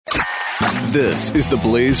This is the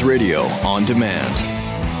Blaze Radio on demand.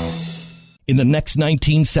 In the next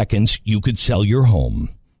 19 seconds, you could sell your home.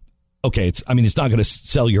 Okay, it's not going to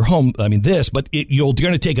sell your home, but you're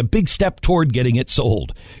going to take a big step toward getting it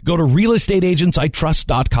sold. Go to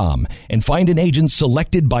realestateagentsitrust.com and find an agent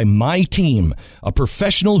selected by my team, a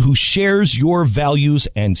professional who shares your values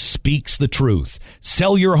and speaks the truth.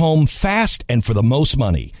 Sell your home fast and for the most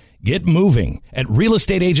money. Get moving at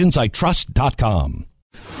realestateagentsitrust.com.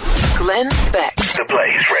 Glenn Beck. The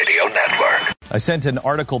Blaze Radio Network. I sent an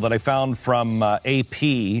article that I found from AP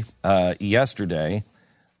yesterday.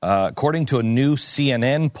 According to a new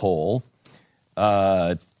CNN poll,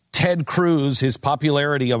 Ted Cruz, his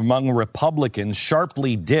popularity among Republicans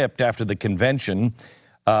sharply dipped after the convention.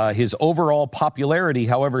 His overall popularity,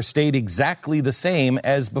 however, stayed exactly the same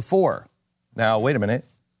as before. Now, wait a minute.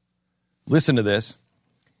 Listen to this.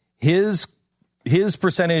 His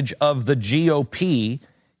percentage of the GOP,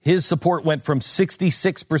 his support went from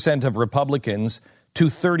 66% of Republicans to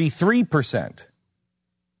 33%.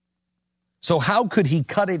 So how could he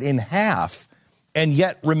cut it in half and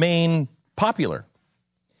yet remain popular?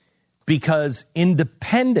 Because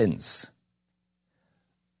independents,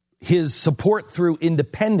 his support through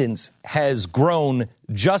independents has grown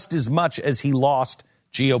just as much as he lost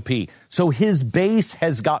GOP. So his base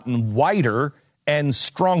has gotten wider and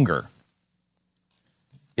stronger.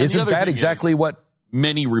 Isn't that exactly what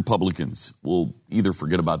many Republicans will either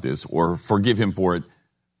forget about this or forgive him for it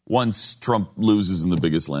once Trump loses in the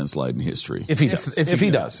biggest landslide in history? If he does. If he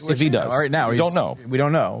does. All right, now we don't know. We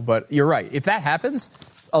don't know, but you're right. If that happens,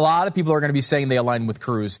 a lot of people are going to be saying they align with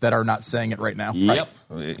Cruz that are not saying it right now. Yep.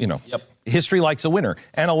 Right? History likes a winner.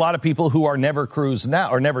 And a lot of people who are never Cruz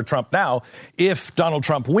now or never Trump now, if Donald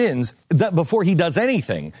Trump wins, that before he does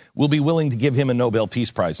anything, will be willing to give him a Nobel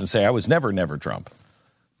Peace Prize and say, I was never Trump.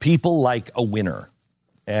 People like a winner.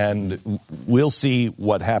 And we'll see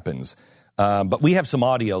what happens. But we have some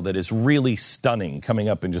audio that is really stunning coming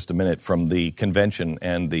up in just a minute from the convention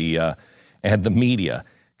and the media.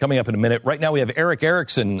 Coming up in a minute. Right now we have Eric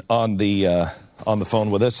Erickson on the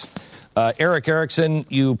phone with us. Eric Erickson,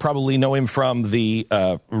 you probably know him from the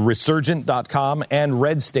Resurgent.com and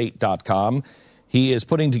RedState.com. He is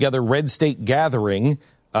putting together Red State Gathering,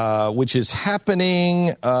 which is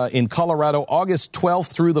happening in Colorado August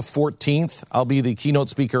 12th through the 14th. I'll be the keynote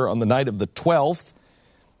speaker on the night of the 12th.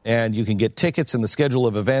 And you can get tickets and the schedule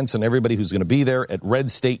of events and everybody who's going to be there at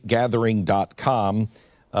redstategathering.com.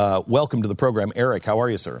 Welcome to the program, Eric. How are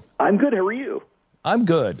you, sir? I'm good. How are you? I'm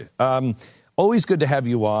good. Always good to have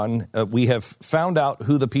you on. We have found out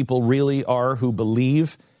who the people really are who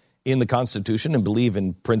believe in the Constitution and believe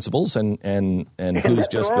in principles and who's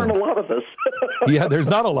just been... There aren't a lot of us. Yeah, there's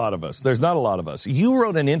not a lot of us. You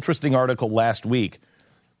wrote an interesting article last week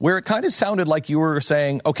where it kind of sounded like you were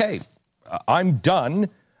saying, okay, I'm done.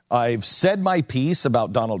 I've said my piece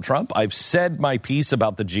about Donald Trump. I've said my piece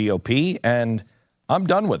about the GOP, and I'm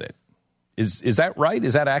done with it. Is that right?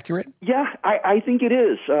 Is that accurate? Yeah, I think it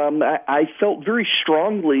is. I felt very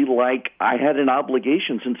strongly like I had an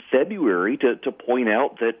obligation since February to point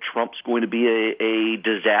out that Trump's going to be a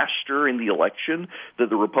disaster in the election, that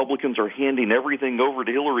the Republicans are handing everything over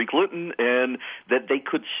to Hillary Clinton, and that they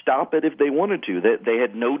could stop it if they wanted to, that they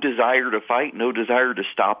had no desire to fight, no desire to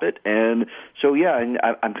stop it. And so, yeah,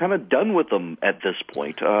 I'm kind of done with them at this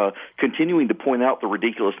point, continuing to point out the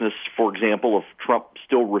ridiculousness, for example, of Trump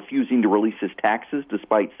still refusing to release his taxes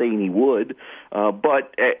despite saying he would.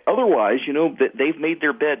 But otherwise, they've made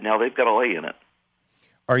their bed. Now they've got to lay in it.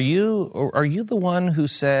 Are you the one who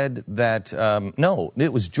said that? No,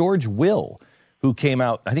 it was George Will who came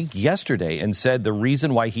out, I think, yesterday and said the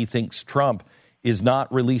reason why he thinks Trump is not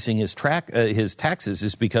releasing his taxes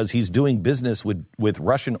is because he's doing business with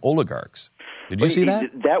Russian oligarchs. Did you see that?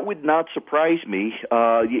 That would not surprise me.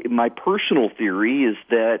 My personal theory is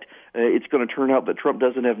that it's going to turn out that Trump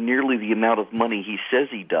doesn't have nearly the amount of money he says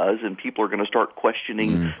he does, and people are going to start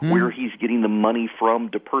questioning where he's getting the money from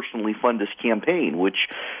to personally fund his campaign, which,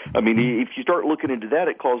 I mean, if you start looking into that,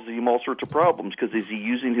 it causes him all sorts of problems, because is he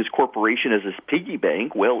using his corporation as his piggy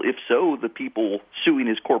bank? Well, if so, the people suing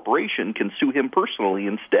his corporation can sue him personally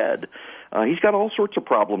instead. He's got all sorts of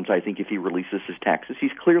problems, I think, if he releases his taxes.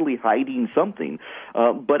 He's clearly hiding something.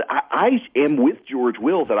 But I am with George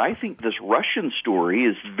Will that I think this Russian story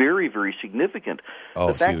is very, very significant.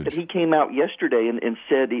 The fact that he came out yesterday and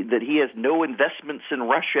said that he has no investments in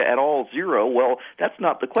Russia at all, zero, well, that's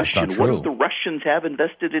not the question. That's not true. What do the Russians have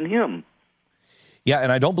invested in him? Yeah, and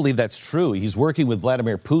I don't believe that's true. He's working with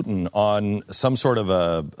Vladimir Putin on some sort of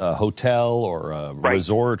a hotel or a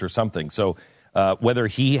resort or something. So whether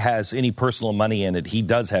he has any personal money in it, he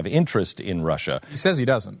does have interest in Russia. He says he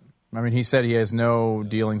doesn't. I mean, he said he has no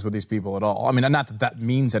dealings with these people at all. I mean, not that that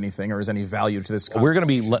means anything or is any value to this conversation.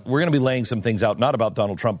 We're going to be laying some things out, not about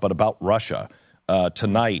Donald Trump, but about Russia.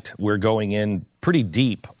 Tonight, we're going in pretty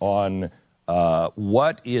deep on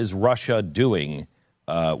what is Russia doing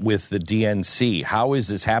with the DNC. How is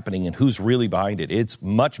this happening and who's really behind it? It's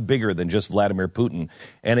much bigger than just Vladimir Putin,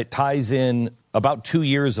 and it ties in about 2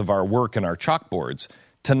 years of our work and our chalkboards.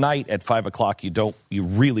 Tonight at 5 o'clock, you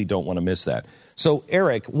really don't want to miss that. So,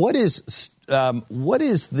 Eric, what's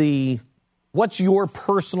your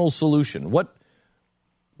personal solution?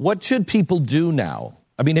 What should people do now?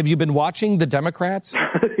 I mean, have you been watching the Democrats?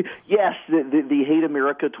 Yes, the Hate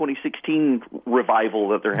America 2016 revival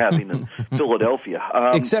that they're having in Philadelphia.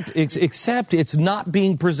 Except it's not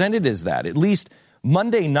being presented as that. At least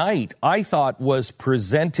Monday night, I thought, was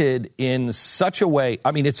presented in such a way.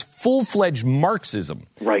 I mean, it's full-fledged Marxism.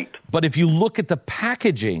 Right. But if you look at the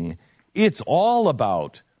packaging, it's all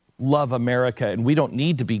about love America, and we don't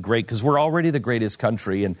need to be great because we're already the greatest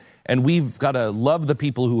country, and we've got to love the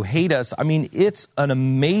people who hate us. I mean, it's an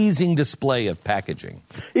amazing display of packaging.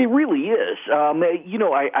 It really is.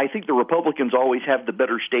 I think the Republicans always have the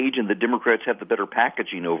better stage and the Democrats have the better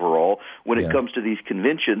packaging overall when it comes to these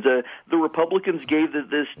conventions. The Republicans gave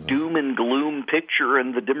this doom and gloom picture,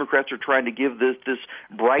 and the Democrats are trying to give this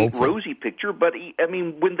bright, rosy picture. But, I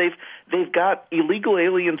mean, when they've got illegal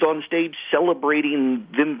aliens on stage celebrating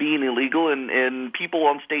them being illegal and people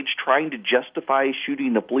on stage trying to justify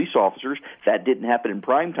shooting the police officers, that didn't happen in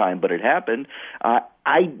prime time, but it happened.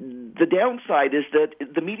 The downside is that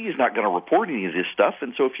the media is not going to report any of this stuff,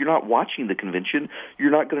 and so if you're not watching the convention,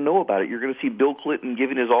 you're not going to know about it. You're going to see Bill Clinton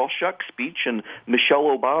giving his all-shucks speech and Michelle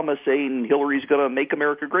Obama saying Hillary's going to make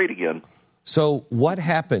America great again. So what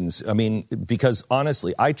happens? I mean, because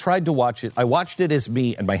honestly, I tried to watch it. I watched it as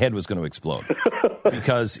me, and my head was going to explode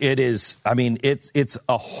because it is. I mean, it's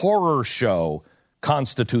a horror show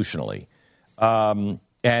constitutionally.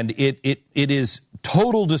 And it is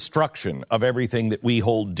total destruction of everything that we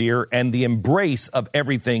hold dear and the embrace of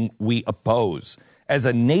everything we oppose as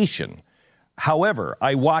a nation. However,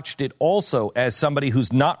 I watched it also as somebody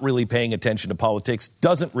who's not really paying attention to politics,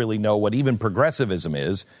 doesn't really know what even progressivism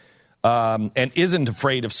is, and isn't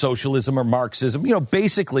afraid of socialism or Marxism. You know,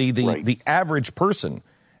 basically the average person.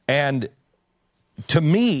 And to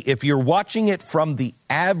me, if you're watching it from the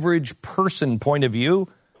average person point of view,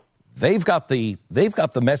 they've got the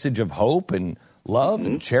message of hope and love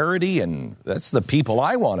and charity, and that's the people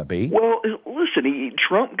I want to be. Well, listen,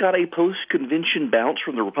 Trump got a post-convention bounce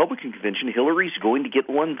from the Republican convention. Hillary's going to get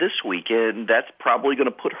one this week, and that's probably going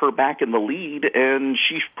to put her back in the lead, and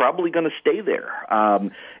she's probably going to stay there.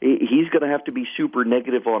 He's going to have to be super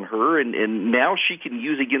negative on her, and now she can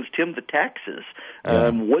use against him the taxes.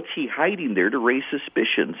 What's he hiding there to raise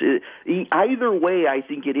suspicions? Either way, I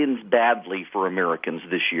think it ends badly for Americans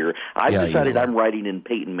this year. I've decided I'm writing in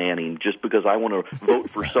Peyton Manning just because I want to vote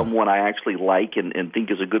for someone I actually like and think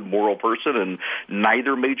is a good moral person, and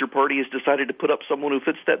neither major party has decided to put up someone who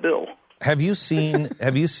fits that bill. Have you seen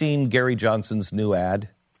Gary Johnson's new ad?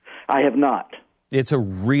 I have not. It's a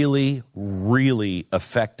really, really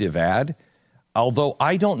effective ad. Although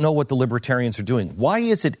I don't know what the libertarians are doing. Why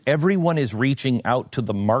is it everyone is reaching out to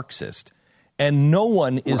the Marxist and no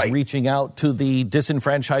one is reaching out to the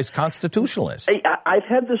disenfranchised constitutionalist? I've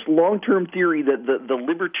had this long-term theory that the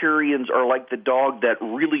libertarians are like the dog that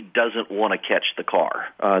really doesn't want to catch the car.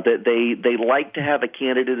 That they like to have a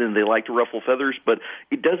candidate and they like to ruffle feathers, but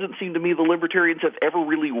it doesn't seem to me the libertarians have ever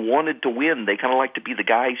really wanted to win. They kind of like to be the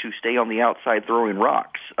guys who stay on the outside throwing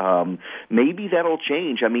rocks. Maybe that'll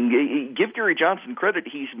change. I mean, give Gary Johnson credit.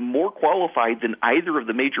 He's more qualified than either of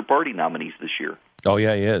the major party nominees this year. Oh,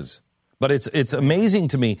 yeah, he is. But it's amazing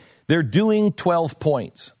to me. They're doing 12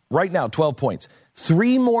 points. Right now, 12 points.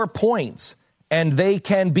 3 more points, and they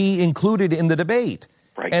can be included in the debate.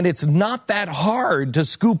 Right. And it's not that hard to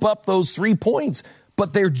scoop up those 3 points,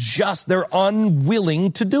 but they're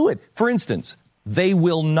unwilling to do it. For instance, they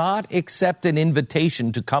will not accept an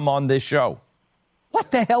invitation to come on this show.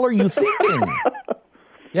 What the hell are you thinking?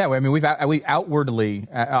 Yeah, I mean, we outwardly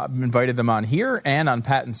invited them on here and on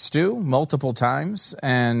Pat and Stu multiple times,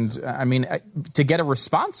 and I mean, to get a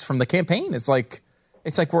response from the campaign, it's like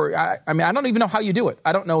we're. I mean, I don't even know how you do it.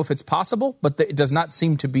 I don't know if it's possible, but it does not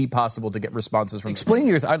seem to be possible to get responses from. Explain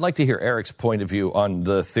I'd like to hear Eric's point of view on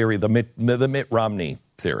the theory, the Mitt Romney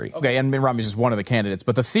theory. Okay, and Mitt Romney is just one of the candidates,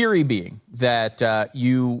 but the theory being that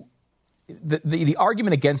the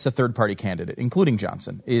argument against a third-party candidate, including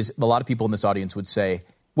Johnson, is a lot of people in this audience would say,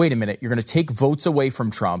 wait a minute, you're going to take votes away from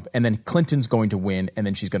Trump, and then Clinton's going to win, and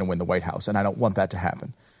then she's going to win the White House, and I don't want that to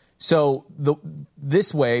happen. So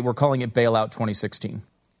this way, we're calling it Bailout 2016.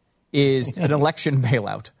 is an election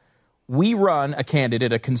bailout. We run a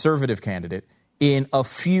candidate, a conservative candidate, in a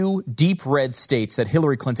few deep red states that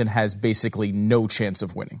Hillary Clinton has basically no chance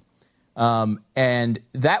of winning. And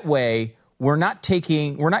that way, we're not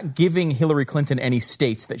giving Hillary Clinton any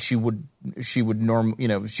states that she would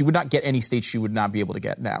not get any states she would not be able to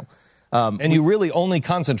get now. And you really only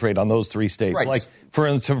concentrate on those three states. Right. Like, for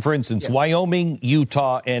instance, Wyoming,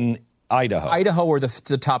 Utah, and Idaho. Idaho are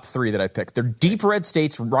the top three that I picked. They're deep red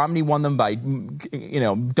states. Romney won them by,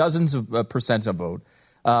 dozens of percents of vote.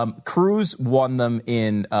 Cruz won them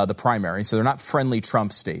in the primary, so they're not friendly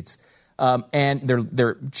Trump states. And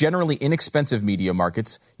they're generally inexpensive media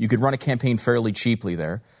markets. You could run a campaign fairly cheaply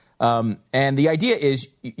there. And the idea is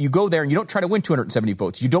you go there and you don't try to win 270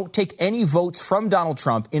 votes. You don't take any votes from Donald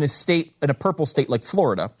Trump in a purple state like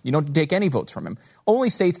Florida. You don't take any votes from him.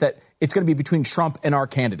 Only states that it's going to be between Trump and our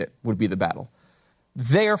candidate would be the battle.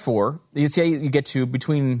 Therefore, you say you get to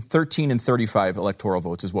between 13 and 35 electoral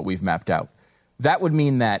votes is what we've mapped out. That would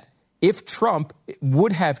mean that if Trump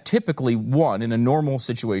would have typically won in a normal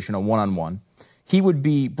situation, a one-on-one, he would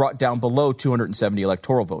be brought down below 270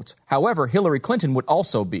 electoral votes. However, Hillary Clinton would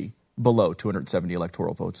also be below 270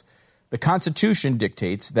 electoral votes. The Constitution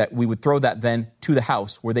dictates that we would throw that then to the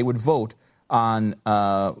House, where they would vote on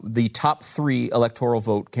the top three electoral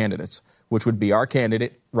vote candidates, which would be our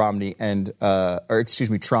candidate, Romney,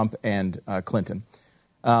 Trump and Clinton.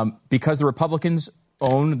 Because the Republicans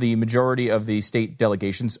own the majority of the state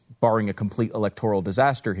delegations, barring a complete electoral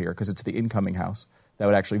disaster here, because it's the incoming House that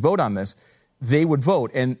would actually vote on this, they would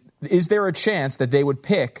vote. And is there a chance that they would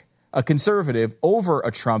pick a conservative over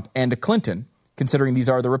a Trump and a Clinton, considering these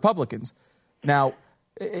are the Republicans? Now,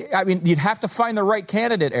 I mean, you'd have to find the right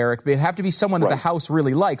candidate, Eric, but it'd have to be someone that the House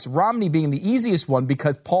really likes. Romney being the easiest one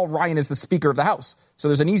because Paul Ryan is the Speaker of the House. So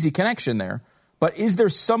there's an easy connection there. But is there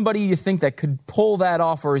somebody you think that could pull that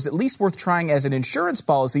off, or is it at least worth trying as an insurance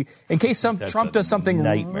policy in case Trump does something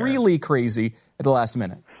really crazy at the last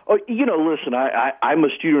minute? Oh, listen, I'm a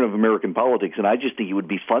student of American politics, and I just think it would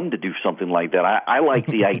be fun to do something like that. I like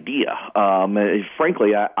the idea.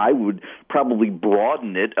 Frankly, I would probably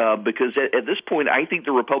broaden it because at this point, I think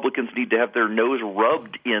the Republicans need to have their nose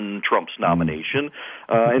rubbed in Trump's nomination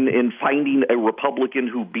and finding a Republican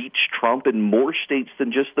who beats Trump in more states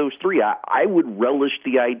than just those three. I would relish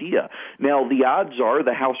the idea. Now, the odds are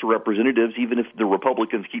the House of Representatives, even if the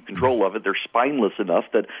Republicans keep control of it, they're spineless enough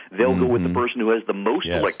that they'll go with the person who has the most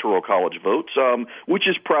electoral college votes, which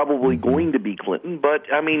is probably going to be Clinton.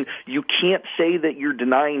 But, I mean, you can't say that you're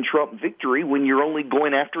denying Trump victory when you're only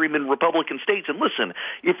going after him in Republican states. And listen,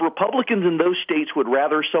 if Republicans in those states would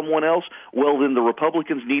rather someone else, well, then the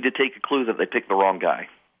Republicans need to take a clue that they picked the wrong guy.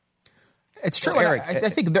 It's true, Eric. I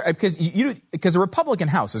think because the Republican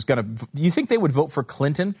House is going to. You think they would vote for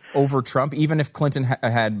Clinton over Trump, even if Clinton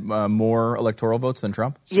had more electoral votes than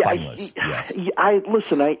Trump? Spineless.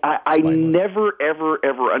 I never,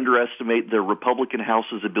 ever underestimate the Republican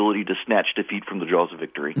House's ability to snatch defeat from the jaws of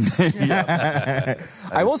victory.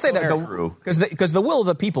 I will say that because the will of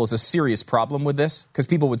the people is a serious problem with this. Because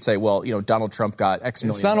people would say, well, Donald Trump got X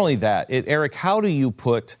million. It's not only that, Eric. How do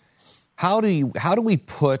we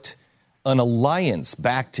put an alliance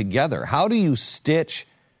back together? How do you stitch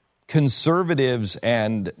conservatives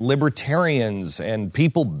and libertarians and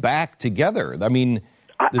people back together? I mean,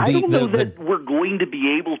 I don't know that we're going to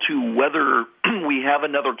be able to, whether we have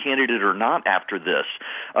another candidate or not after this.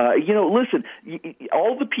 Listen,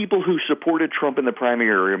 all the people who supported Trump in the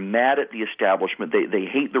primary are mad at the establishment. They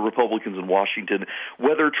hate the Republicans in Washington.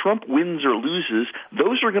 Whether Trump wins or loses,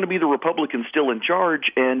 those are going to be the Republicans still in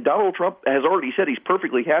charge. And Donald Trump has already said he's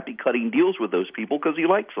perfectly happy cutting deals with those people because he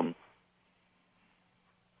likes them.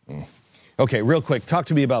 Okay, real quick, talk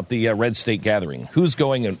to me about the Red State Gathering. Who's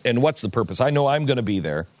going and what's the purpose? I know I'm going to be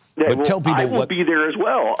there. But tell people I will be there as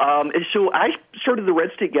well. So I started the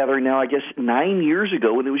Red State Gathering now, I guess, 9 years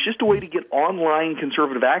ago, and it was just a way to get online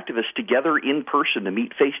conservative activists together in person to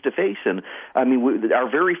meet face-to-face. And, I mean,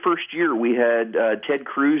 our very first year, we had Ted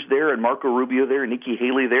Cruz there and Marco Rubio there and Nikki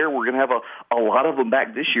Haley there. We're going to have a lot of them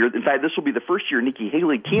back this year. In fact, this will be the first year Nikki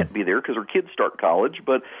Haley can't be there because her kids start college.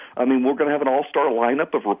 But, I mean, we're going to have an all-star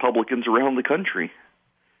lineup of Republicans around the country.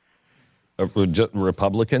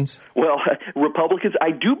 Republicans? Well, Republicans. I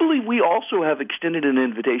do believe we also have extended an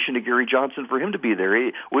invitation to Gary Johnson for him to be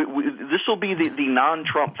there. This will be the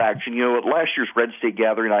non-Trump faction. At last year's Red State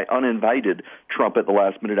Gathering, I uninvited Trump at the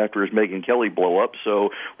last minute after his Megyn Kelly blow-up, so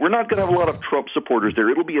we're not going to have a lot of Trump supporters there.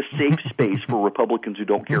 It'll be a safe space for Republicans who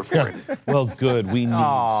don't care for him. Well, good. We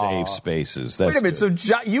need safe spaces. That's Wait a minute. good.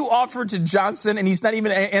 So you offered to Johnson, and he's not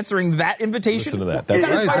even answering that invitation? Listen to that. That's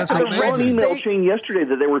right. I saw an email chain yesterday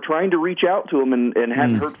that they were trying to reach out to him and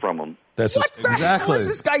hadn't heard from him. That's What the hell is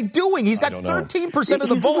this guy doing? He's got 13% of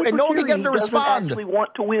the vote, and no one can get him to respond. He doesn't actually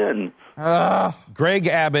want to win. Greg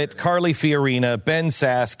Abbott, Carly Fiorina, Ben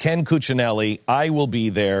Sass, Ken Cuccinelli. I will be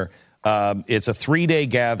there. It's a 3-day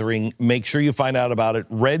gathering. Make sure you find out about it.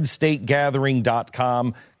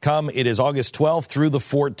 RedStateGathering.com. Come. It is August 12th through the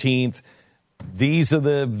 14th. These are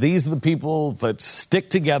the people that stick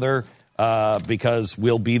together because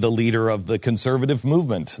we'll be the leader of the conservative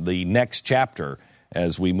movement, the next chapter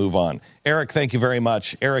as we move on. Eric, thank you very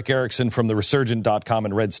much. Eric Erickson from theresurgent.com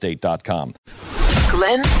and redstate.com.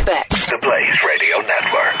 Glenn Beck. The Blaze Radio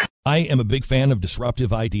Network. I am a big fan of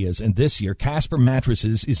disruptive ideas, and this year, Casper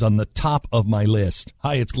Mattresses is on the top of my list.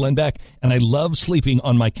 Hi, it's Glenn Beck, and I love sleeping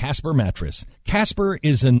on my Casper mattress. Casper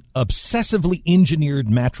is an obsessively engineered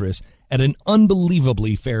mattress at an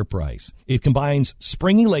unbelievably fair price. It combines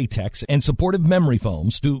springy latex and supportive memory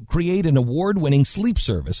foams to create an award-winning sleep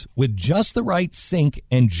service with just the right sink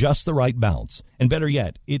and just the right bounce. And better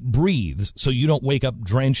yet, it breathes so you don't wake up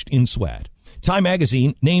drenched in sweat. Time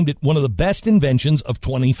magazine named it one of the best inventions of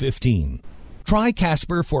 2015. Try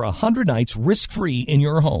Casper for 100 nights risk-free in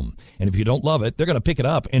your home. And if you don't love it, they're going to pick it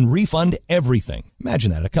up and refund everything.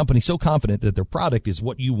 Imagine that, a company so confident that their product is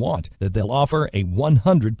what you want, that they'll offer a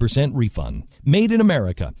 100% refund. Made in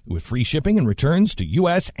America, with free shipping and returns to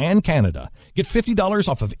U.S. and Canada. Get $50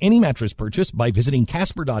 off of any mattress purchase by visiting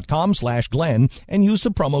Casper.com/Glenn and use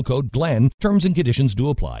the promo code Glenn. Terms and conditions do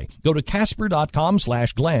apply. Go to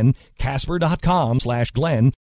Casper.com/Glenn, Casper.com/Glenn.